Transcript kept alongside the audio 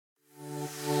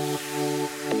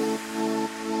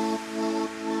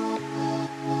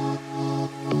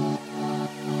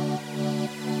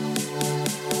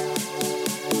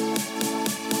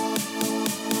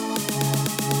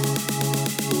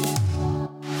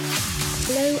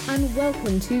Hello and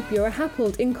welcome to Bura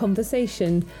Happold in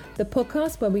Conversation, the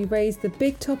podcast where we raise the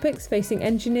big topics facing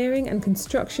engineering and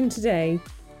construction today.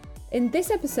 In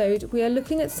this episode, we are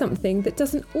looking at something that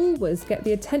doesn't always get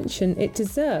the attention it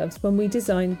deserves when we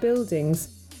design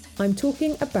buildings. I'm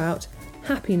talking about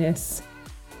happiness.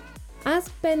 As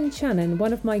Ben Channon,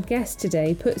 one of my guests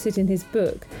today, puts it in his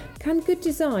book, can good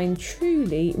design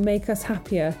truly make us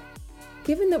happier?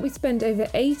 Given that we spend over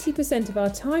 80% of our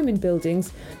time in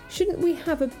buildings, shouldn't we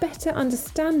have a better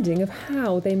understanding of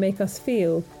how they make us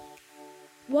feel?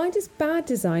 Why does bad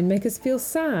design make us feel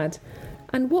sad?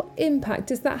 And what impact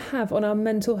does that have on our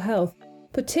mental health,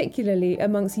 particularly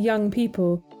amongst young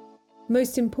people?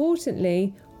 Most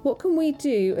importantly, what can we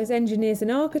do as engineers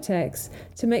and architects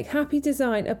to make happy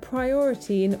design a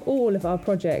priority in all of our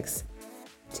projects?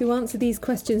 To answer these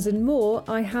questions and more,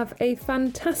 I have a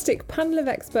fantastic panel of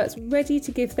experts ready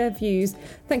to give their views.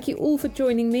 Thank you all for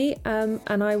joining me, and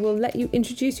I will let you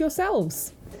introduce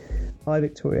yourselves. Hi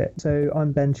Victoria, so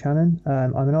I'm Ben Channon.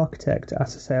 I'm an architect at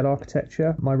Assail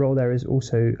Architecture. My role there is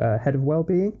also Head of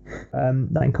Wellbeing.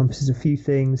 That encompasses a few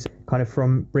things, kind of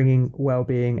from bringing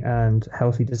wellbeing and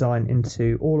healthy design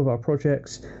into all of our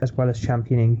projects, as well as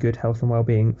championing good health and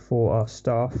wellbeing for our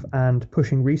staff and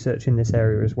pushing research in this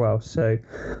area as well. So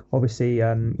obviously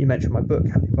you mentioned my book,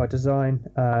 Happy by Design,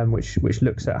 which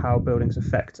looks at how buildings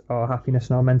affect our happiness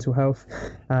and our mental health.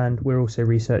 And we're also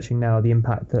researching now the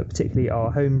impact that particularly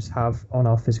our homes have on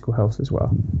our physical health as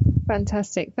well.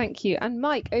 Fantastic, thank you. And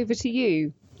Mike, over to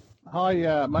you.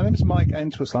 Hi, my name is Mike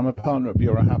Entwistle. I'm a partner at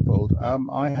Bura Happold.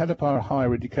 I head up our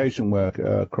higher education work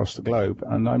across the globe,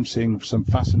 and I'm seeing some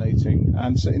fascinating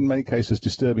and in many cases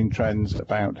disturbing trends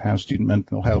about how student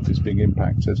mental health is being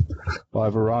impacted by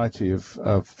a variety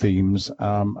of themes,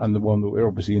 and the one that we're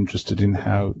obviously interested in,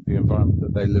 how the environment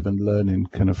that they live and learn in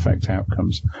can affect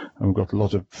outcomes. And we've got a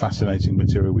lot of fascinating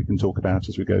material we can talk about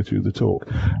as we go through the talk.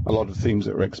 A lot of themes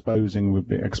that we're exposing, we'll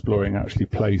be exploring, actually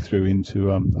play through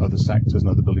into other sectors and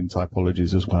other building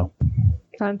typologies as well.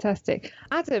 Fantastic.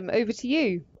 Adam, over to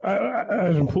you.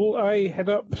 Adam Poole. I head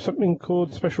up something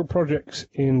called Special Projects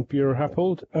in Bura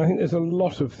Happold. I think there's a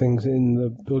lot of things in the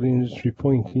building industry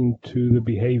pointing to the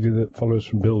behaviour that follows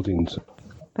from buildings.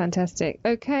 Fantastic.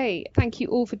 Okay, thank you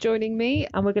all for joining me,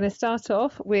 and we're going to start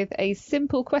off with a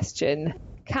simple question.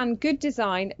 Can good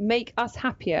design make us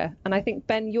happier? And I think,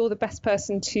 Ben, you're the best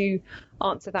person to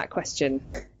answer that question.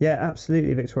 Yeah,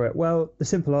 absolutely, Victoria. Well, the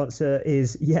simple answer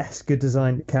is yes, good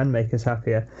design can make us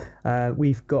happier.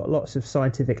 We've got lots of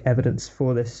scientific evidence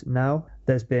for this now.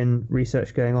 There's been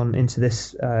research going on into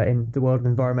this in the world of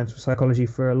environmental psychology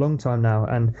for a long time now,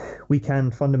 and we can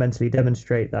fundamentally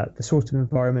demonstrate that the sort of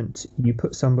environment you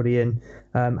put somebody in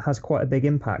has quite a big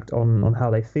impact on how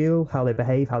they feel, how they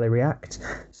behave, how they react.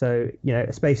 So, you know,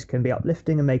 a space can be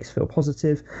uplifting and make us feel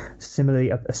positive. Similarly,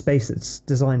 a space that's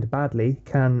designed badly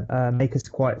can make us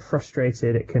quite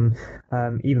frustrated. It can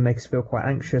even make us feel quite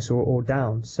anxious or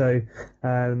down. So,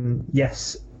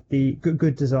 yes, the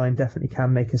good design definitely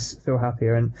can make us feel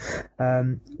happier.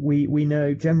 And we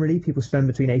know generally people spend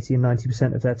between 80 and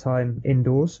 90% of their time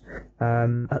indoors.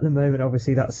 At the moment,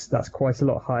 obviously, that's quite a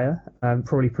lot higher,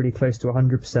 probably pretty close to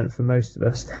 100% for most of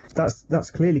us.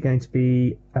 That's clearly going to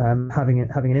be having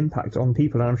an impact on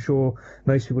people, and I'm sure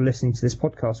most people listening to this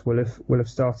podcast will have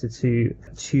started to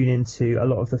tune into a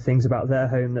lot of the things about their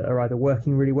home that are either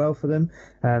working really well for them.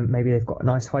 Maybe they've got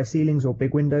nice high ceilings or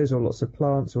big windows or lots of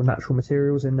plants or natural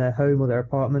materials in their home or their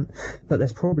apartment, but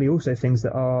there's probably also things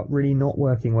that are really not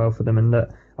working well for them and that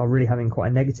are really having quite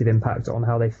a negative impact on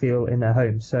how they feel in their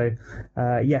home. So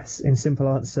yes, in simple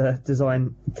answer,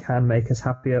 design can make us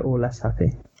happier or less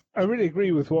happy. I really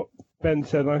agree with what Ben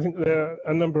said. I think there are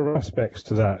a number of aspects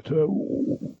to that.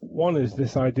 One is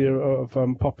this idea of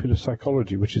popular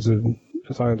psychology, which is,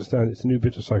 as I understand, it's a new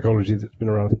bit of psychology that's been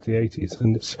around since the 80s,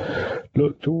 and it's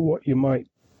looked at what you might.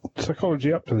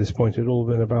 Psychology up to this point had all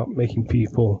been about making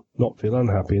people not feel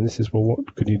unhappy, and this is, well,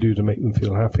 what can you do to make them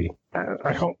feel happy?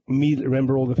 I can't immediately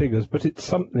remember all the figures, but it's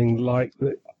something like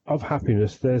that. Of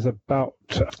happiness, there's about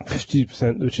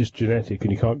 50% which is genetic,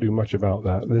 and you can't do much about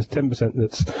that. There's 10%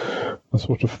 that's a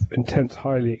sort of intense,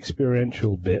 highly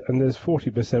experiential bit, and there's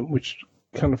 40% which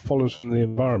kind of follows from the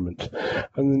environment.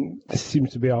 And then this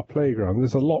seems to be our playground.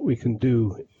 There's a lot we can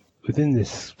do within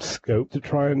this scope to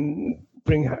try and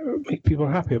make people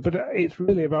happier, but it's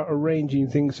really about arranging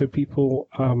things so people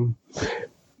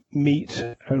meet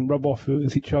and rub off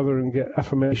with each other and get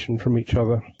affirmation from each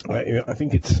other. I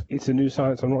think it's a new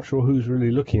science. I'm not sure who's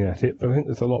really looking at it, but I think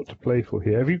there's a lot to play for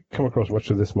here. Have you come across much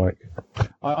of this, Mike?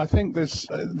 I think there's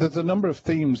a number of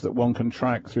themes that one can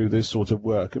track through this sort of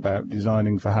work about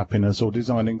designing for happiness or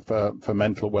designing for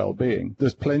mental well-being.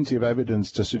 There's plenty of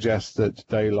evidence to suggest that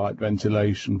daylight,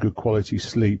 ventilation, good quality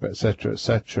sleep,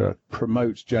 etc.,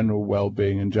 promotes general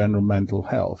well-being and general mental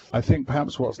health. I think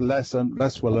perhaps what's less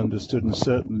well understood and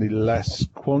certainly less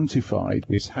quantified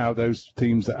is how those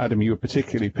themes that, Adam, you were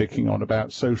particularly picking on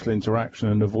about social interaction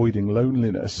and avoiding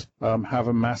loneliness have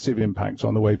a massive impact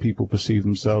on the way people perceive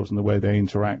themselves and the way they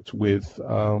interact with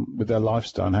their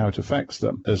lifestyle and how it affects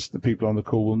them. As the people on the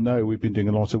call will know, we've been doing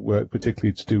a lot of work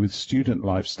particularly to do with student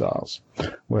lifestyles,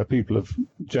 where people have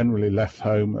generally left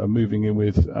home, are moving in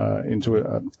into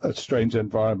a strange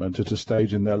environment at a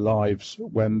stage in their lives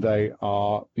when they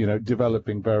are,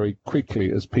 developing very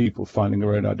quickly as people, finding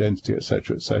their own identity,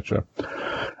 etc.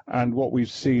 And what we've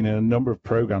seen in a number of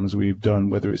programs we've done,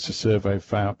 whether it's a survey of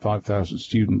 5,000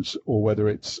 students or whether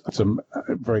it's some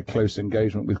very close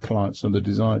engagement with clients and the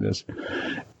designers,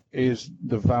 is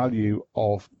the value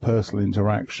of personal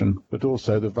interaction, but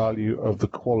also the value of the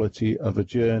quality of a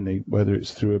journey, whether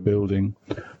it's through a building,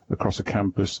 across a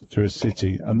campus, through a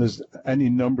city. And there's any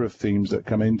number of themes that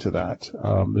come into that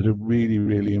that are really,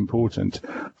 really important.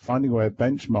 Finding a way of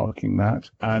benchmarking that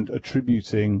and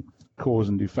attributing cause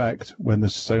and effect when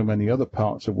there's so many other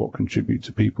parts of what contribute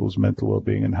to people's mental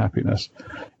well-being and happiness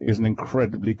is an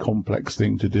incredibly complex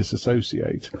thing to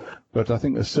disassociate. But I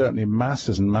think there's certainly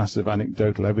massive and massive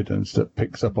anecdotal evidence that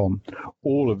picks up on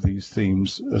all of these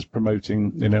themes as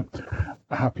promoting,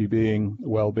 happy being,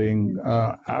 well-being,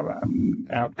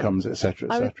 outcomes, etc.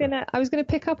 I was gonna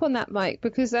pick up on that, Mike,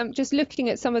 because just looking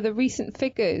at some of the recent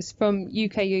figures from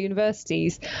UK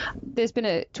universities, there's been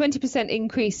a 20%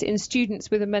 increase in students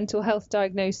with a mental health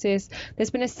diagnosis.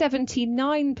 There's been a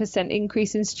 79%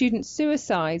 increase in student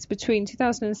suicides between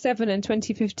 2007 and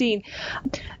 2015.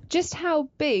 Just how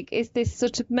big is this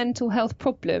sort of mental health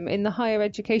problem in the higher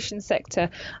education sector?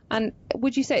 And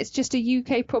would you say it's just a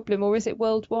UK problem or is it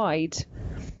worldwide?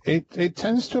 It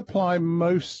tends to apply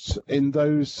most in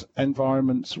those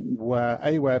environments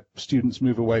where students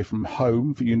move away from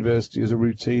home for university as a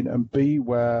routine, and B,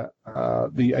 where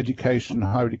the higher education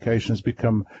has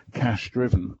become cash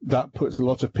driven. That puts a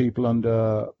lot of people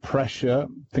under pressure,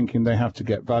 thinking they have to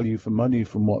get value for money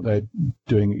from what they're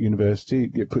doing at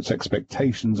university. It puts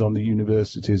expectations on the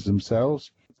universities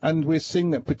themselves. And we're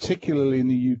seeing that particularly in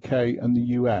the UK and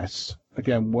the US,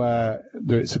 again, where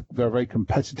they're very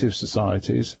competitive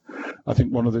societies. I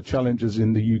think one of the challenges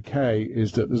in the UK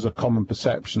is that there's a common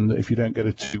perception that if you don't get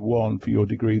a 2-1 for your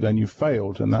degree, then you've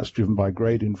failed. And that's driven by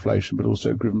grade inflation, but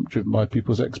also driven by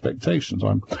people's expectations.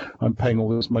 I'm paying all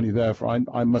this money, therefore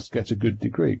I must get a good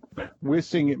degree. We're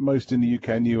seeing it most in the UK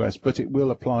and the US, but it will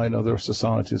apply in other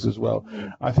societies as well.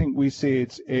 I think we see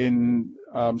it in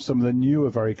some of the newer,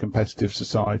 very competitive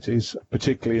societies,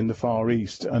 particularly in the Far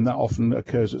East, and that often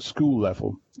occurs at school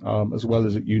level as well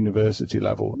as at university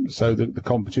level. So the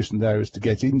competition there is to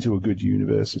get into a good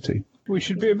university. We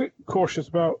should be a bit cautious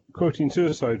about quoting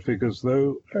suicide figures,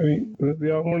 though. I mean,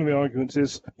 one of the arguments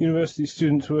is university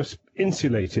students were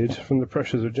insulated from the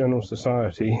pressures of general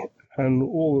society, and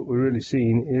all that we're really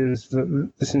seeing is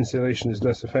that this insulation is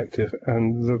less effective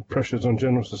and the pressures on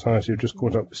general society have just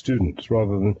caught up with students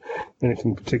rather than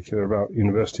anything particular about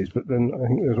universities. But then I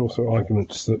think there's also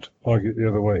arguments that argue the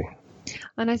other way.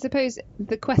 And I suppose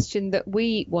the question that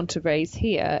we want to raise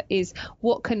here is,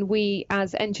 what can we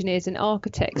as engineers and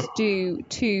architects do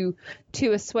to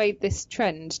assuage this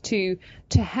trend, to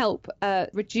help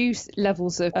reduce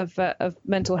levels of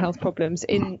mental health problems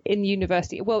in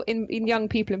university? Well, in young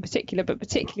people in particular, but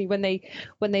particularly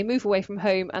when they move away from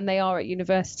home and they are at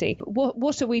university.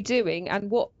 What are we doing,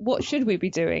 and what should we be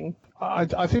doing?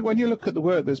 I think when you look at the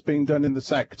work that's being done in the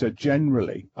sector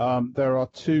generally, there are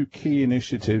two key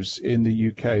initiatives in the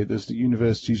UK. There's the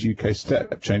Universities UK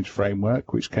Step Change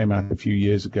Framework, which came out a few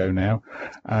years ago now,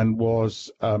 and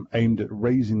was aimed at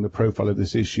raising the profile of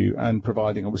this issue and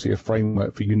providing obviously a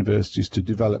framework for universities to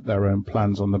develop their own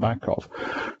plans on the back of.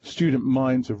 Student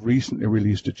Minds have recently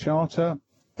released a charter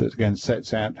that again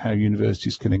sets out how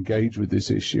universities can engage with this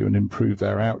issue and improve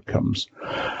their outcomes.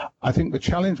 I think the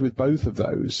challenge with both of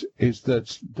those is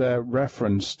that their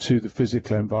reference to the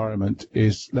physical environment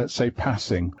is, let's say,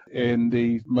 passing. In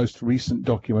the most recent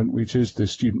document, which is the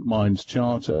Student Minds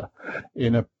Charter,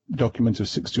 in a document of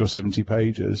 60 or 70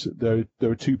 pages, there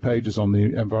are 2 pages on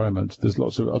the environment. There's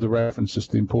lots of other references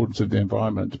to the importance of the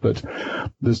environment, but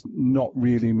there's not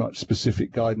really much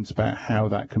specific guidance about how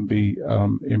that can be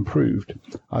improved.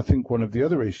 I think one of the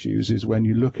other issues is when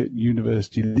you look at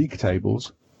university league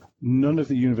tables, none of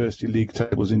the university league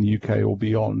tables in the UK or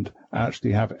beyond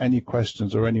actually have any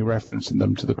questions or any reference in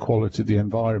them to the quality of the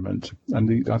environment.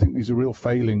 And I think these are real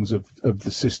failings of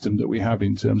the system that we have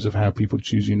in terms of how people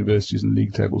choose universities and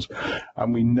league tables.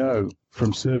 And we know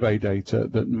from survey data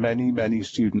that many, many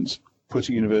students put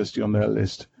a university on their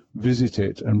list, visit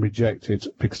it and reject it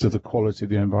because of the quality of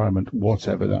the environment,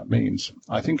 whatever that means.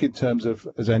 I think in terms of,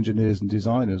 as engineers and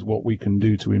designers, what we can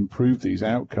do to improve these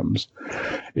outcomes,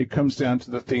 it comes down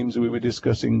to the themes that we were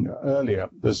discussing earlier.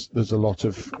 There's a lot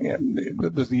of,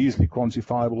 there's the easily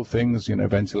quantifiable things,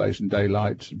 ventilation,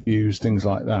 daylight, views, things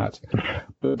like that.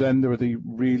 But then there are the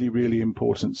really, really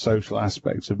important social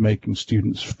aspects of making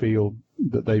students feel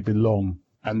that they belong.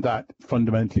 And that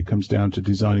fundamentally comes down to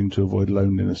designing to avoid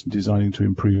loneliness and designing to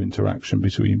improve interaction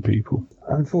between people.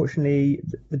 Unfortunately,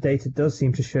 the data does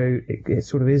seem to show it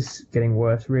sort of is getting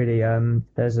worse, really.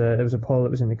 There was a poll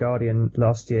that was in The Guardian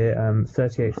last year,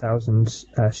 38,000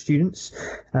 students,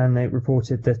 and they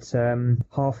reported that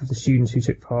half of the students who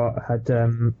took part had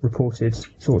reported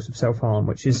thoughts of self-harm,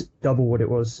 which is double what it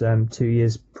was 2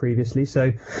 years previously.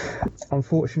 So,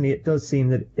 unfortunately, it does seem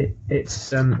that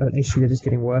it's an issue that is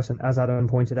getting worse, and as Adam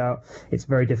pointed out, it's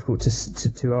very difficult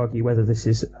to argue whether this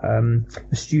is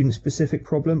a student-specific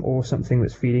problem or something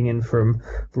that's feeding in from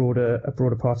a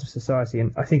broader part of society.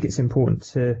 And I think it's important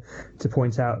to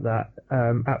point out that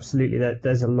absolutely that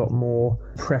there's a lot more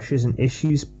pressures and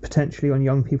issues potentially on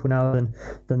young people now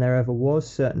than there ever was.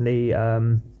 Certainly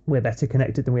we're better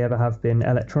connected than we ever have been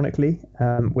electronically,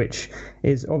 which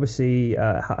is obviously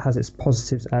has its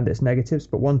positives and its negatives.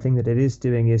 But one thing that it is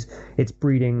doing is it's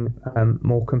breeding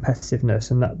more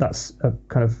competitiveness, and that's a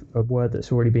kind of a word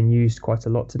that's already been used quite a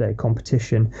lot today.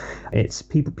 Competition. It's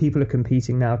people are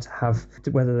competing now to have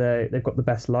whether they've got the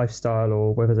best lifestyle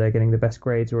or whether they're getting the best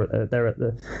grades or they're at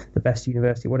the best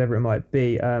university, whatever it might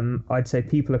be. I'd say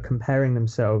people are comparing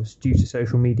themselves due to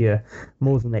social media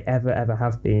more than they ever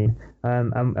have been.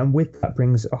 And with that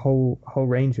brings a whole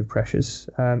range of pressures.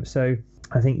 So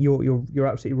I think you're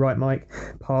absolutely right, Mike.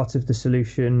 Part of the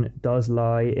solution does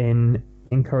lie in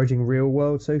encouraging real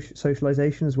world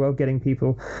socialization as well, getting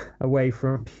people away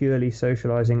from purely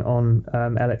socializing on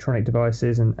electronic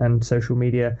devices and social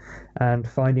media, and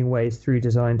finding ways through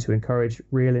design to encourage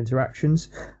real interactions.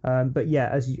 But yeah,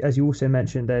 as you also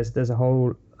mentioned, there's a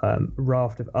whole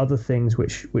raft of other things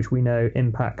which we know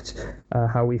impact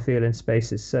how we feel in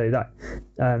spaces. So that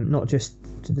not just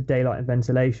to the daylight and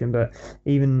ventilation, but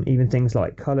even things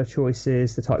like color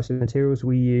choices, the types of materials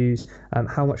we use,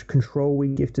 how much control we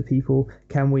give to people.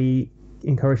 Can we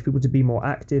encourage people to be more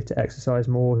active, to exercise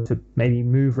more, to maybe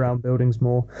move around buildings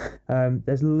more?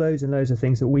 There's loads and loads of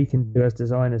things that we can do as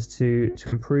designers to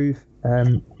improve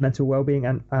mental well-being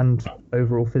and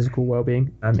overall physical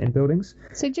well-being in buildings.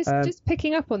 So just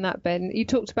picking up on that, Ben, you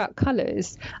talked about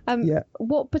colours.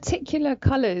 What particular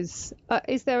colours?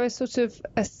 Is there a sort of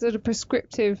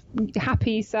prescriptive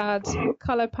happy, sad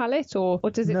colour palette, or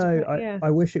does it? No,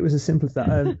 I wish it was as simple as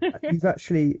that. You've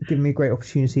actually given me a great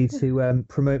opportunity to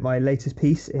promote my latest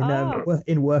piece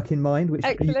in Work in Mind, which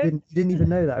you didn't even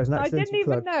know that. It was an accidental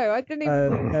plug. I didn't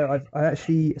even know.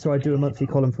 I do a monthly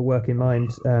column for Work in Mind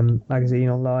magazine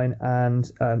online,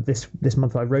 and this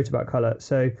month I wrote about colour.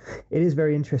 So it is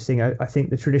very interesting. I think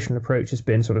the traditional approach has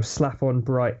been sort of slap on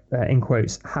bright, in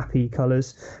quotes, happy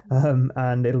colours,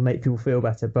 and it'll make people feel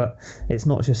better. But it's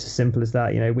not just as simple as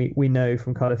that. We know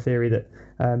from colour theory that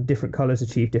different colours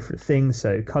achieve different things.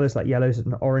 So colours like yellows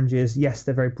and oranges, yes,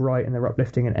 they're very bright and they're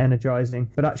uplifting and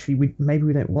energizing, but actually we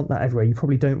don't want that everywhere. You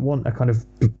probably don't want a kind of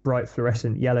bright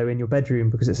fluorescent yellow in your bedroom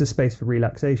because it's a space for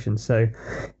relaxation. So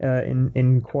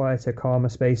in quieter, calmer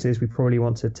spaces, we probably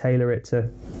want to tailor it to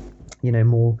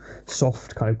more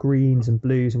soft kind of greens and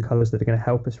blues and colours that are going to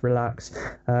help us relax.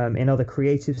 In other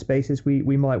creative spaces,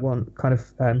 we might want kind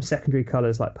of secondary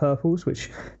colours like purples, which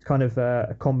is kind of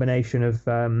a combination of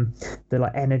the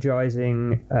like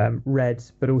energizing red,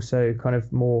 but also kind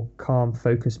of more calm,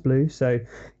 focused blue. So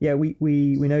yeah, we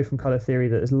know from colour theory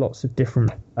that there's lots of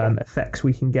different effects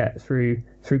we can get through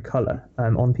colour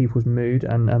on people's mood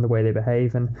and the way they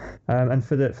behave. And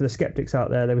for the skeptics out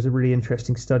there was a really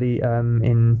interesting study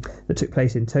in that took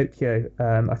place in Tokyo.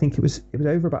 I think it was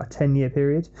over about a 10-year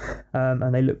period,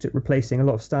 and they looked at replacing a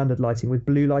lot of standard lighting with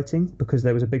blue lighting because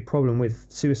there was a big problem with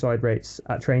suicide rates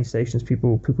at train stations,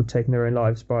 people taking their own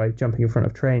lives by jumping in front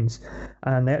of trains.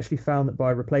 And they actually found that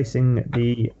by replacing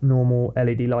the normal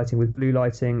LED lighting with blue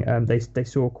lighting, they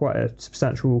saw quite a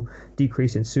substantial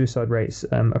decrease in suicide rates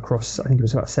across, I think it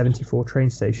was about 74 train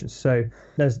stations. So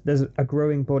there's a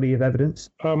growing body of evidence.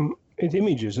 It's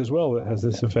images as well that has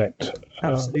this effect.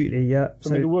 Absolutely, yeah. So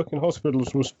the work in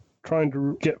hospitals was trying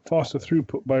to get faster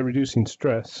throughput by reducing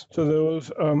stress. So there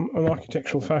was an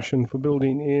architectural fashion for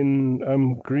building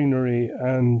in greenery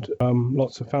and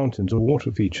lots of fountains or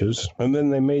water features. And then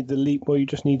they made the leap where you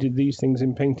just needed these things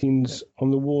in paintings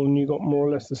on the wall and you got more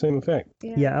or less the same effect.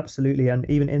 Yeah, absolutely. And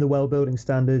even in the well building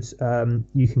standards,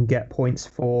 you can get points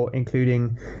for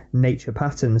including nature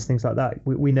patterns, things like that.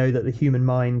 We know that the human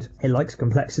mind, it likes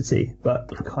complexity, but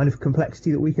kind of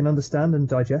complexity that we can understand and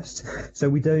digest. So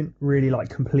we don't really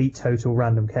like complete total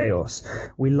random chaos.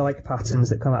 We like patterns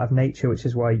that come out of nature, which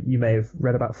is why you may have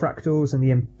read about fractals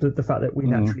and the fact that we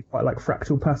naturally quite like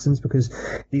fractal patterns, because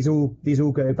these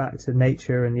all go back to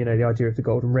nature and, you know, the idea of the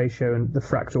golden ratio and the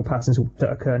fractal patterns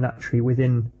that occur naturally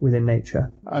within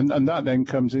nature. And that then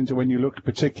comes into when you look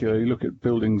at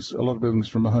buildings, a lot of buildings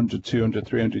from 100, 200,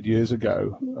 300 years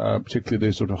ago, particularly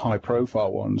the sort of high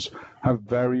profile ones, have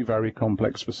very, very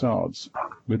complex facades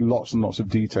with lots and lots of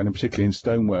detail, and particularly in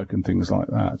stonework and things like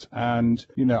that. And,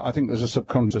 you know, I think there's a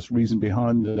subconscious reason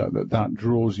behind that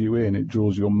draws you in. It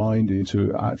draws your mind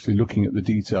into actually looking at the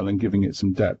detail and giving it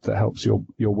some depth that helps your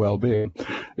well-being.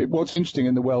 What's interesting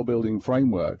in the well-building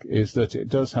framework is that it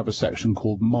does have a section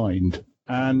called mind.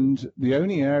 And the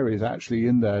only areas actually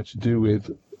in there to do with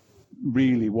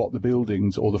really what the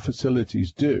buildings or the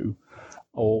facilities do,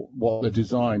 or what the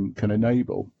design can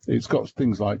enable. It's got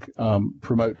things like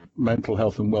promote mental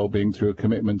health and well-being through a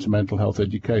commitment to mental health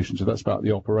education. So that's about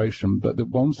the operation. But the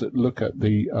ones that look at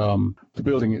the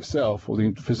building itself or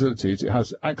the facilities, it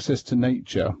has access to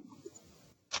nature,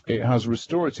 it has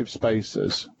restorative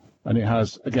spaces, and it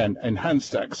has, again,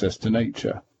 enhanced access to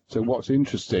nature. So what's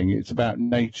interesting, it's about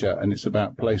nature and it's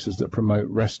about places that promote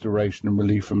restoration and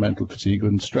relief from mental fatigue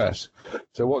and stress.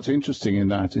 So what's interesting in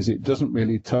that is it doesn't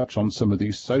really touch on some of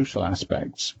these social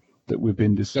aspects that we've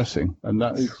been discussing. And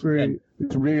that is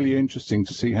it's really interesting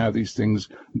to see how these things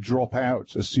drop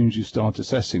out as soon as you start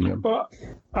assessing them. But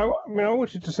I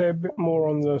wanted to say a bit more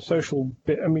on the social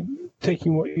bit. I mean,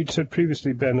 taking what you'd said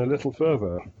previously, Ben, a little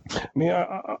further. I mean,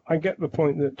 I get the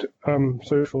point that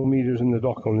social media is in the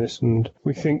dock on this, and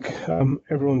we think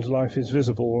everyone's life is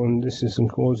visible and this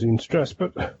isn't causing stress,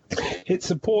 but it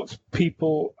supports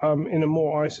people in a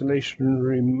more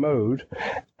isolationary mode.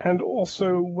 And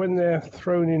also, when they're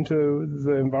thrown into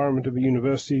the environment of a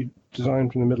university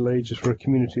designed from the Middle Ages for a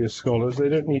community of scholars, they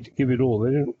don't need to give it all.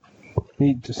 They don't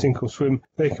need to sink or swim.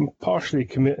 They can partially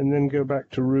commit and then go back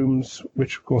to rooms,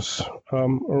 which, of course,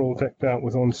 are all decked out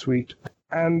with ensuite,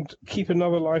 and keep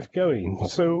another life going.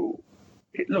 So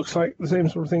it looks like the same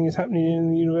sort of thing is happening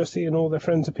in the university, and all their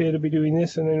friends appear to be doing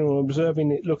this, and then observing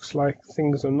it looks like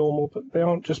things are normal, but they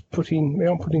aren't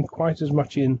putting quite as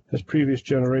much in as previous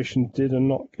generations did, and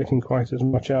not getting quite as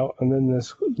much out. And then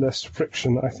there's less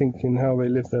friction, I think, in how they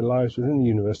live their lives within the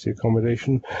university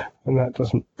accommodation, and that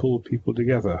doesn't pull people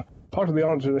together. Part of the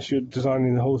answer, unless you're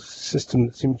designing the whole system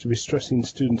that seems to be stressing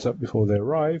students up before they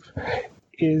arrive,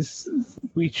 is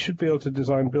we should be able to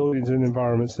design buildings and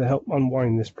environments to help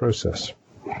unwind this process.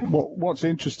 What's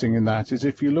interesting in that is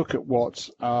if you look at what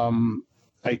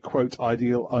a quote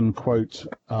ideal unquote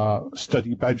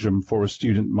study bedroom for a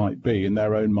student might be in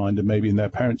their own mind and maybe in their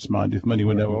parents' mind if money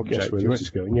were no object.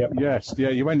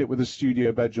 You end up with a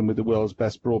studio bedroom with the world's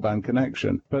best broadband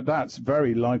connection, but that's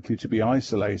very likely to be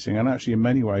isolating, and actually in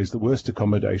many ways the worst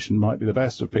accommodation might be the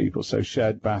best of people. So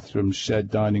shared bathrooms, shared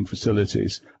dining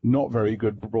facilities, not very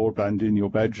good broadband in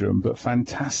your bedroom, but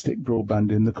fantastic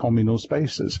broadband in the communal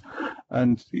spaces.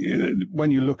 And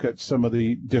when you look at some of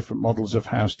the different models of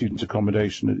how student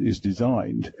accommodation is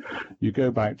designed, you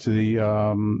go back to the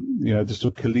the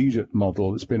sort of collegiate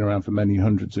model that's been around for many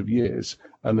hundreds of years.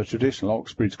 And the traditional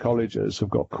Oxbridge colleges have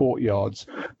got courtyards,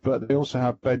 but they also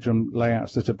have bedroom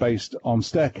layouts that are based on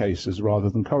staircases rather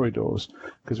than corridors.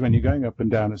 Because when you're going up and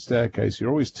down a staircase,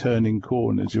 you're always turning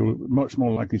corners. You're much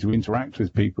more likely to interact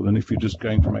with people than if you're just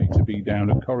going from A to B down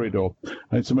a corridor.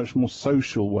 And it's a much more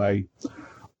social way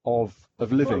of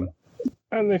living.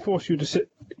 And they force you to sit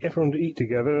everyone to eat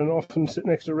together and often sit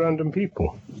next to random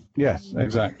people. Yes,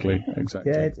 exactly.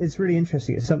 Yeah, it's really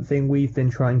interesting. It's something we've been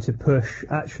trying to push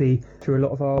actually through a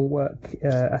lot of our work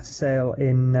at Sale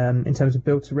in terms of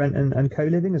build to rent and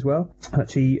co-living as well.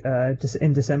 Actually, just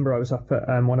in December I was up at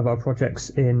one of our projects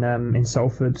in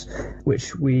Salford,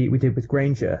 which we did with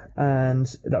Granger, and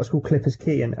that was called Clippers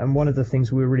Key. And one of the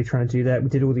things we were really trying to do there, we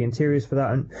did all the interiors for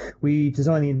that, and we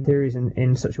designed the interiors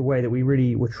in such a way that we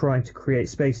really were trying to create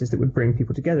spaces that would bring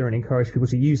people together and encourage people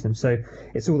to use them. So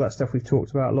it's all that stuff we've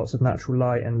talked about, lots of natural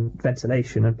light and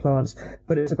ventilation and plants,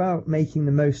 but it's about making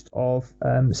the most of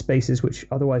spaces which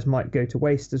otherwise might go to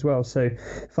waste as well. So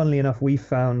funnily enough, we've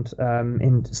found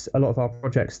in a lot of our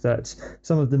projects that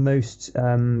some of the most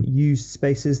used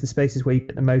spaces, the spaces where you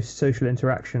get the most social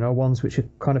interaction, are ones which are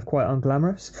kind of quite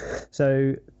unglamorous.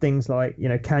 So things like,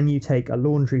 can you take a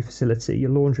laundry facility,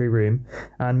 your laundry room,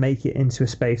 and make it into a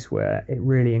space where it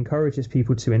really encourages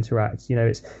people to interact?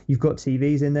 You've got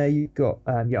TVs in there, you've got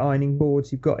your ironing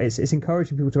boards, it's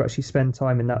encouraging people to actually spend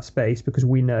time in that space, because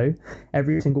we know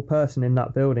every single person in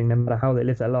that building, no matter how they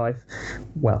live their life,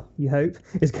 well, you hope,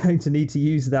 is going to need to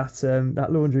use that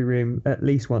laundry room at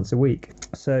least once a week.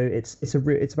 So it's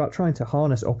about trying to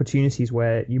harness opportunities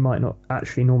where you might not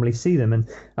actually normally see them. And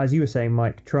as you were saying,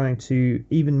 Mike, trying to,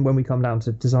 even when we come down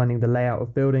to designing the layout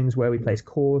of buildings, where we place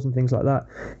cores and things like that,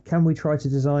 can we try to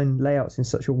design layouts in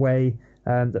such a way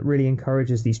that really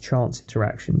encourages these chance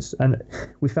interactions? And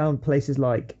we found places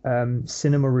like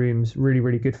cinema rooms really,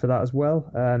 really good for that as well.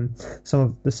 Some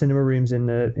of the cinema rooms in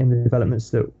the developments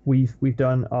that we've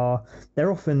done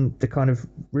they're often the kind of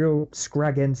real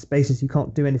scrag end spaces you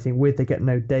can't do anything with. They get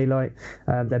no daylight.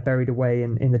 They're buried away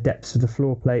in the depths of the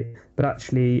floor plate. But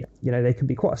actually, they can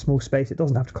be quite a small space. It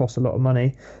doesn't have to cost a lot of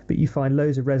money, but you find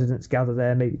loads of residents gather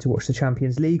there, maybe to watch the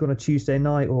Champions League on a Tuesday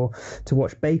night, or to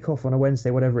watch Bake Off on a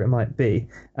Wednesday, whatever it might be.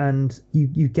 And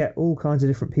you get all kinds of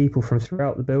different people from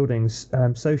throughout the buildings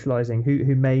socialising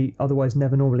who may otherwise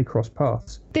never normally cross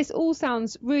paths. This all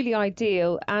sounds really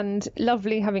ideal and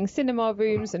lovely, having cinema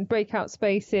rooms and breakout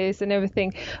spaces and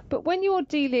everything. But when you're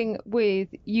dealing with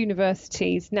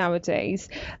universities nowadays,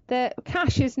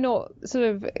 cash is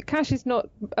not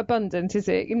abundant, is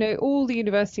it? All the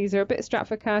universities are a bit strapped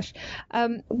for cash.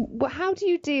 How do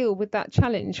you deal with that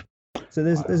challenge? So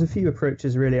there's a few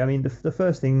approaches, really. I mean, the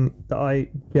first thing that I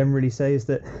generally say is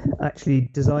that actually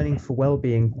designing for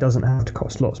well-being doesn't have to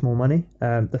cost lots more money.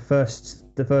 The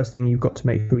first thing you've got to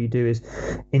make sure you do is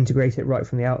integrate it right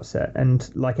from the outset. And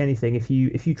like anything, if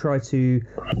you try to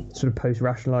sort of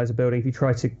post-rationalize a building, if you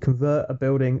try to convert a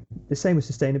building, the same with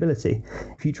sustainability.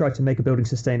 If you try to make a building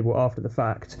sustainable after the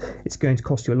fact, it's going to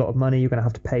cost you a lot of money. You're going to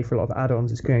have to pay for a lot of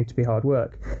add-ons. It's going to be hard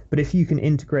work. But if you can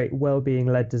integrate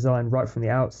well-being-led design right from the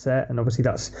outset, and obviously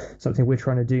that's something we're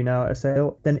trying to do now at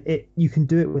Sale, then you can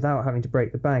do it without having to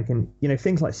break the bank. And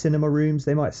things like cinema rooms,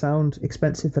 they might sound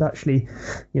expensive, but actually,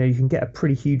 you can get a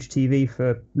pretty huge TV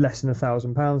for less than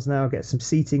 £1,000 now, get some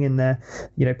seating in there,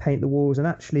 paint the walls, and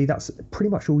actually that's pretty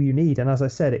much all you need. And as I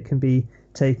said, it can be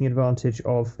taking advantage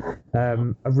of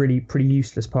a really pretty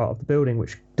useless part of the building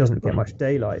which doesn't get much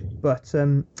daylight. But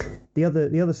the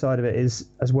other side of it is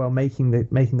as well making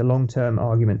the long-term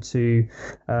argument to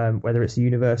whether it's the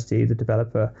university, the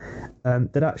developer,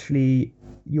 that actually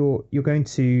you're going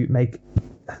to make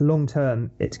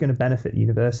long-term, it's going to benefit the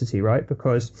university, right?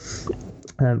 Because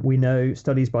we know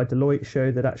studies by Deloitte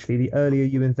show that actually the earlier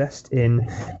you invest in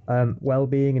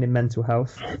well-being and in mental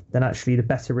health, then actually the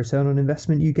better return on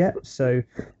investment you get. So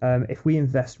if we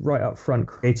invest right up front,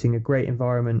 creating a great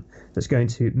environment that's going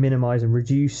to minimize and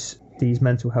reduce these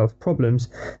mental health problems,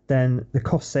 then the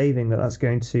cost saving that's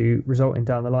going to result in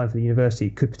down the line for the university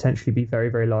could potentially be very,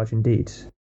 very large indeed.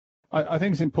 I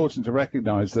think it's important to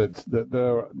recognise that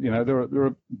there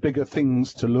are bigger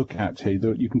things to look at here,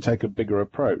 that you can take a bigger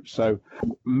approach. So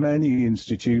many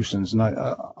institutions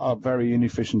are very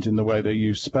inefficient in the way they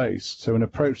use space. So an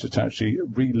approach that actually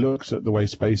re-looks at the way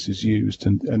space is used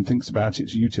and thinks about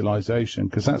its utilisation,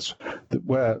 because that's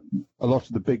where a lot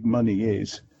of the big money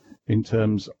is in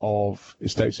terms of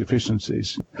estates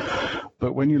efficiencies.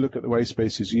 But when you look at the way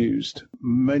space is used,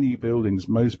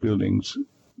 most buildings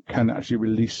can actually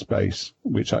release space,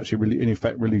 which actually really, in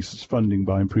effect, releases funding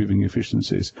by improving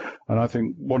efficiencies. And I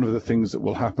think one of the things that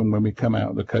will happen when we come out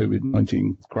of the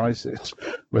COVID-19 crisis,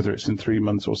 whether it's in 3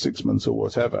 months or 6 months or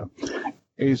whatever,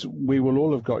 is we will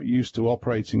all have got used to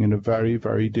operating in a very,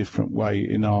 very different way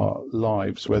in our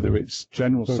lives, whether it's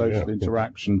general social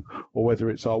interaction or whether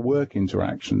it's our work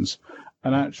interactions.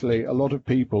 And actually, a lot of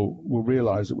people will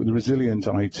realize that with resilient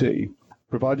IT,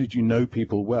 provided you know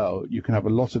people well, you can have a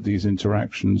lot of these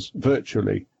interactions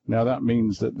virtually. Now, that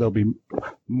means that there'll be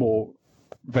more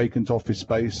vacant office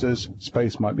spaces,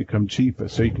 space might become cheaper.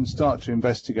 So you can start to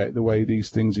investigate the way these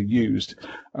things are used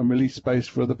and release space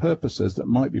for other purposes that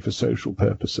might be for social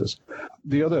purposes.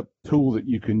 The other tool that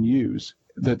you can use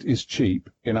that is cheap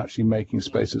in actually making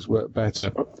spaces work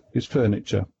better is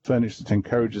furniture. Furniture that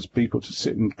encourages people to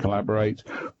sit and collaborate,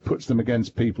 puts them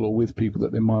against people or with people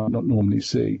that they might not normally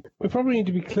see. We probably need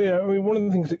to be clear. I mean, one of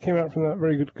the things that came out from that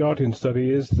very good Guardian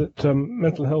study is that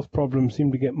mental health problems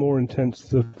seem to get more intense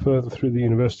the further through the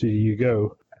university you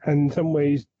go. And in some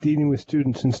ways, dealing with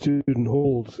students in student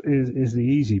halls is the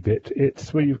easy bit.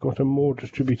 It's where you've got a more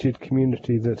distributed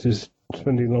community that is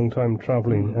spending a long time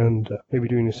travelling and maybe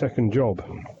doing a second job.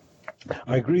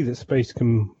 I agree that space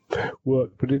can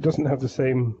work, but it doesn't have the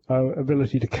same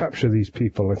ability to capture these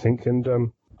people, I think.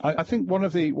 And I think one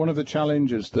of the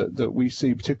challenges that we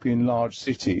see, particularly in large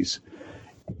cities,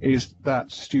 is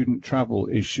that student travel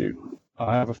issue.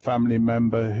 I have a family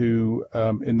member who,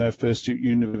 in their first year at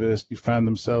university, found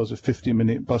themselves a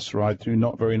 50-minute bus ride through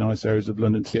not very nice areas of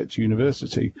London to get to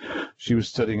university. She was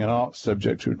studying an arts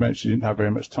subject, which meant she didn't have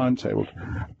very much timetable.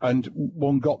 And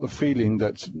one got the feeling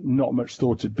that not much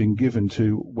thought had been given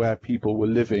to where people were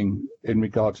living in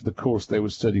regard to the course they were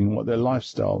studying and what their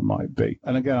lifestyle might be.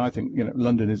 And again, I think,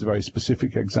 London is a very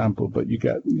specific example, but you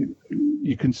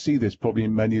can see this probably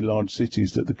in many large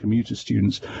cities, that the commuter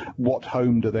students, what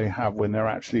home do they have when they're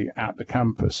actually at the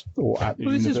campus or at the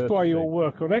university? This is why your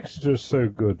work on Exeter is so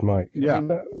good, Mike. Yeah. I mean,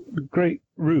 that great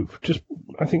roof just,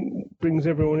 I think, brings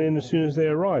everyone in as soon as they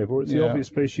arrive, or it's the obvious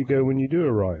place you go when you do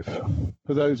arrive.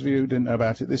 For those of you who didn't know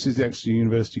about it, this is the Exeter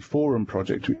University Forum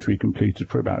project, which we completed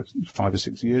for about 5 or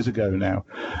 6 years ago now.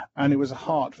 And it was a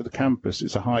heart for the campus.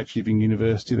 It's a high-achieving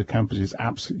university. The campus is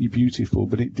absolutely beautiful,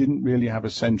 but it didn't really have a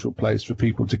central place for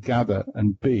people to gather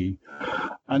and be.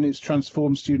 And it's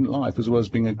transformed student life as well as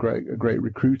being a great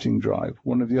recruiting drive.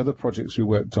 One of the other projects we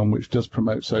worked on, which does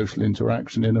promote social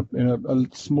interaction in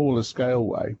a smaller scale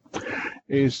way,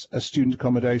 is a student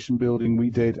accommodation building we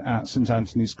did at St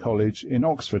Anthony's College in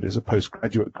Oxford. It's a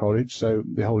postgraduate college, so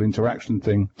the whole interaction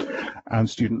thing and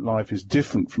student life is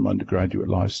different from undergraduate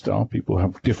lifestyle. People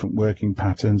have different working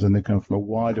patterns and they come from a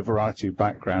wider variety of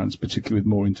backgrounds, particularly with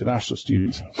more international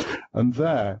students. And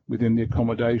there, within the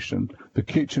accommodation, the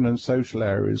kitchen and social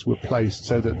areas were placed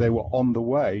so that they were on the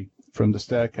way from the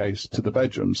staircase to the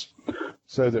bedrooms,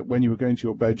 so that when you were going to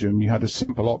your bedroom, you had a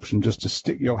simple option just to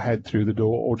stick your head through the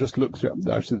door or just look through.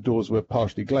 Actually, the doors were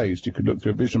partially glazed. You could look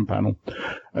through a vision panel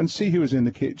and see who was in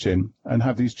the kitchen and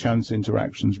have these chance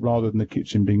interactions rather than the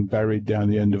kitchen being buried down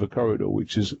the end of a corridor,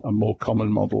 which is a more common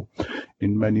model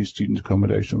in many student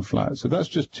accommodation flats. So that's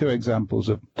just two examples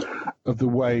of the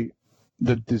way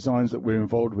the designs that we're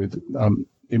involved with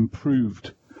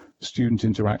improved student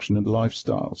interaction and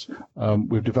lifestyles.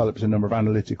 We've developed a number of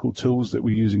analytical tools that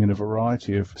we're using in a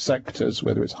variety of sectors,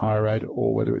 whether it's higher ed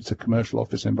or whether it's a commercial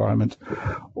office environment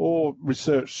or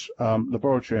research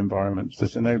laboratory environments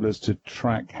that enable us to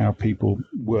track how people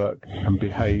work and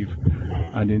behave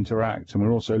and interact. And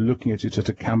we're also looking at it at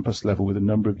a campus level with a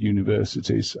number of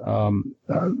universities.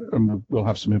 And we'll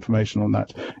have some information on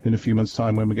that in a few months'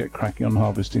 time when we get cracking on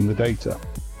harvesting the data.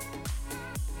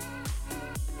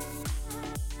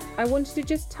 I wanted to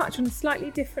just touch on a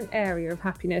slightly different area of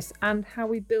happiness and how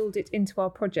we build it into our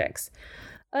projects.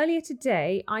 Earlier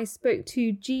today, I spoke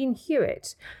to Jean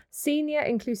Hewitt, Senior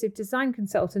Inclusive Design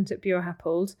Consultant at Buro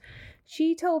Happold.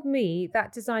 She told me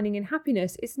that designing in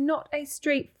happiness is not a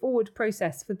straightforward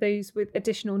process for those with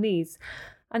additional needs,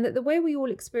 and that the way we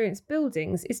all experience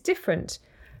buildings is different,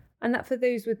 and that for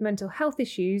those with mental health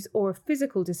issues or a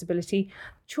physical disability,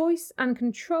 choice and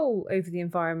control over the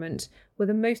environment were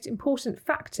the most important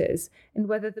factors in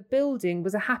whether the building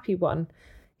was a happy one.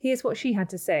 Here's what she had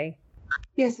to say.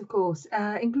 Yes, of course.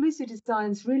 Inclusive design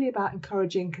is really about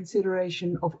encouraging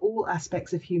consideration of all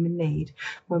aspects of human need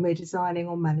when we're designing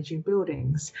or managing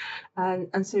buildings.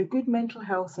 And so good mental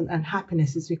health and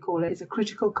happiness, as we call it, is a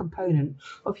critical component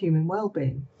of human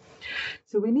well-being.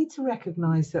 So we need to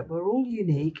recognise that we're all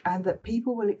unique and that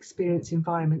people will experience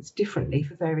environments differently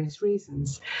for various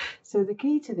reasons. So the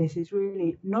key to this is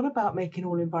really not about making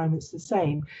all environments the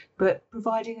same, but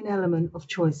providing an element of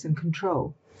choice and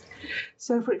control.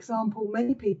 So, for example,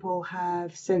 many people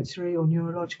have sensory or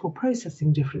neurological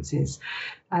processing differences,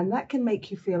 and that can make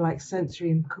you feel like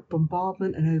sensory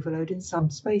bombardment and overload in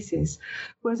some spaces,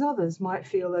 whereas others might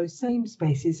feel those same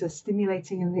spaces are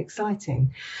stimulating and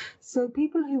exciting. So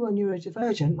people who are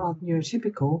neurodivergent rather than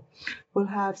neurotypical will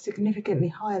have significantly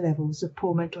higher levels of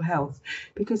poor mental health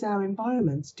because our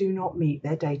environments do not meet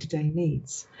their day-to-day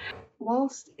needs.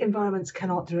 whilst environments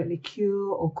cannot directly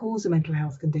cure or cause a mental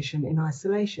health condition in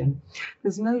isolation,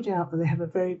 there's no doubt that they have a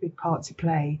very big part to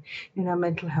play in our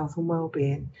mental health and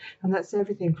well-being. And that's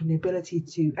everything from the ability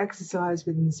to exercise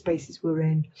within the spaces we're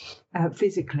in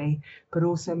physically, but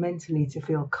also mentally, to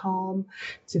feel calm,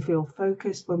 to feel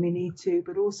focused when we need to,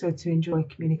 but also to enjoy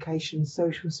communication,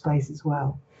 social space as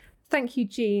well. Thank you,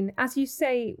 Jean. As you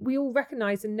say, we all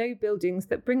recognise and know buildings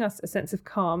that bring us a sense of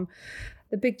calm.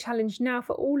 The big challenge now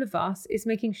for all of us is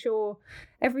making sure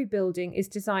every building is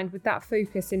designed with that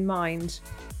focus in mind.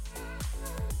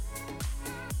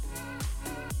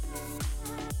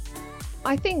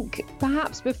 I think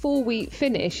perhaps before we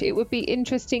finish, it would be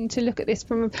interesting to look at this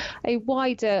from a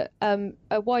wider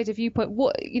viewpoint.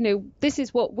 This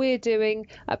is what we're doing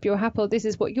at Bureau Happold. This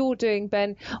is what you're doing,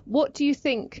 Ben. What do you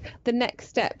think the next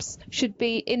steps should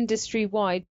be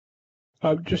industry-wide?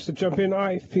 Just to jump in,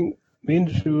 I think the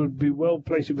industry would be well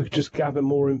placed if we could just gather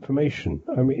more information.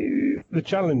 I mean, the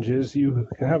challenge is you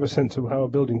can have a sense of how a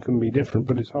building can be different,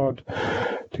 but it's hard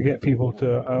to get people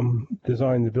to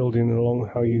design the building along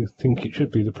how you think it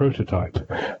should be, the prototype.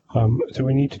 So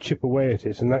we need to chip away at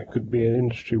it, and that could be an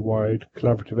industry-wide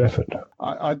collaborative effort.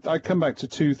 I come back to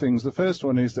two things. The first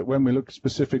one is that when we look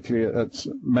specifically at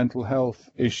mental health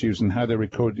issues and how they're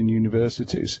recorded in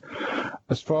universities,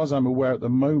 as far as I'm aware at the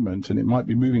moment, and it might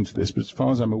be moving to this, but as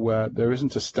far as I'm aware, there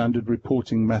isn't a standard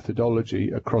reporting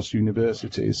methodology across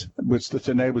universities which that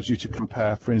enables you to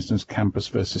compare, for instance, campus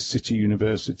versus city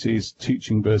universities,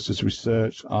 teaching versus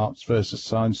research, arts versus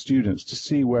science students, to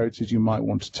see where it is you might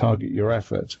want to target your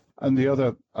effort. And the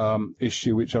other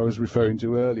issue, which I was referring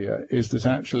to earlier, is that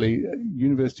actually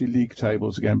university league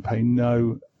tables, again, pay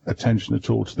no attention at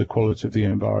all to the quality of the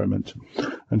environment.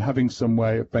 And having some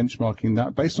way of benchmarking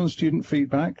that based on student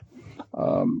feedback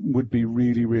would be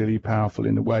really, really powerful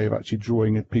in a way of actually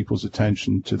drawing people's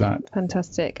attention to that.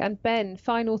 Fantastic. And Ben,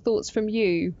 final thoughts from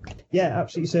you? Yeah,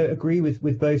 absolutely. So agree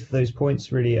with both of those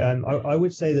points, really. I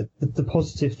would say that the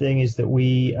positive thing is that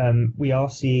we are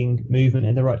seeing movement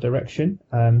in the right direction.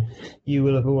 You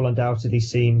will have all undoubtedly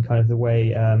seen kind of the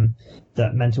way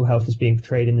that mental health is being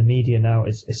portrayed in the media now.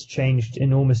 It's changed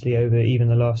enormously over even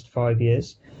the last 5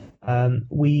 years.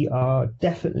 We are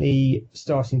definitely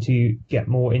starting to get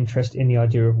more interest in the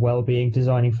idea of well-being,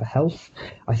 designing for health.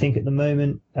 I think at the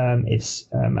moment, it's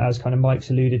as kind of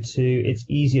Mike's alluded to, it's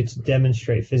easier to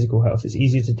demonstrate physical health. It's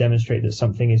easier to demonstrate that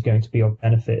something is going to be of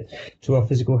benefit to our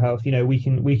physical health. You know, we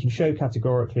can show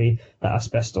categorically that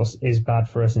asbestos is bad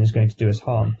for us and is going to do us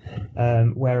harm.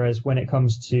 Whereas when it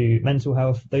comes to mental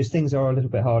health, those things are a little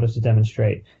bit harder to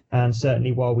demonstrate. And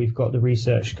certainly while we've got the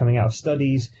research coming out of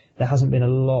studies, there hasn't been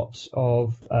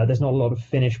there's not a lot of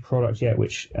finished product yet,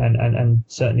 and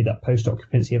certainly that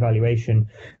post-occupancy evaluation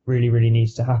really, really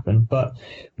needs to happen. But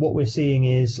what we're seeing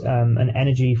is an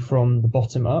energy from the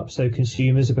bottom up. So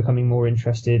consumers are becoming more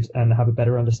interested and have a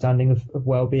better understanding of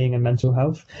well-being and mental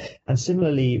health. And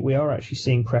similarly, we are actually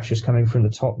seeing pressures coming from the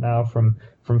top now, from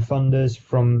funders,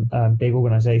 from big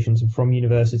organizations and from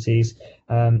universities,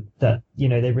 that, you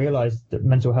know, they realize that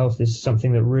mental health is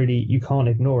something that really you can't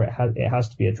ignore. It has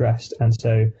to be addressed. And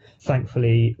so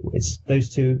thankfully it's those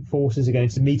two forces are going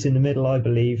to meet in the middle, I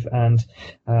believe, and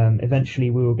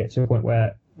eventually we will get to a point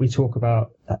where we talk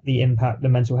about the impact, the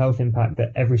mental health impact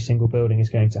that every single building is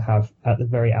going to have at the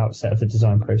very outset of the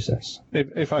design process.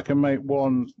 If I can make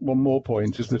one more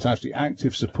point, is that actually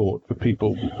active support for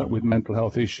people with mental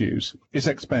health issues is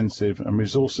expensive and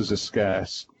resources are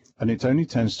scarce, and it only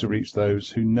tends to reach those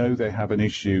who know they have an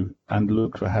issue and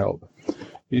look for help.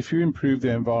 If you improve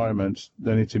the environment,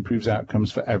 then it improves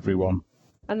outcomes for everyone.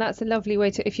 And that's a lovely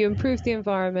way to, if you improve the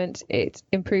environment, it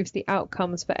improves the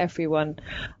outcomes for everyone.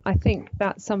 I think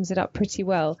that sums it up pretty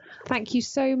well. Thank you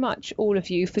so much, all of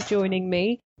you, for joining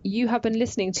me. You have been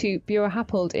listening to Bureau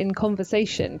Happold in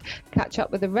Conversation. Catch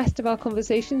up with the rest of our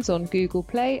conversations on Google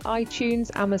Play,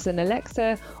 iTunes, Amazon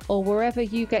Alexa, or wherever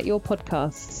you get your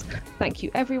podcasts. Thank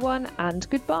you, everyone, and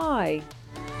goodbye.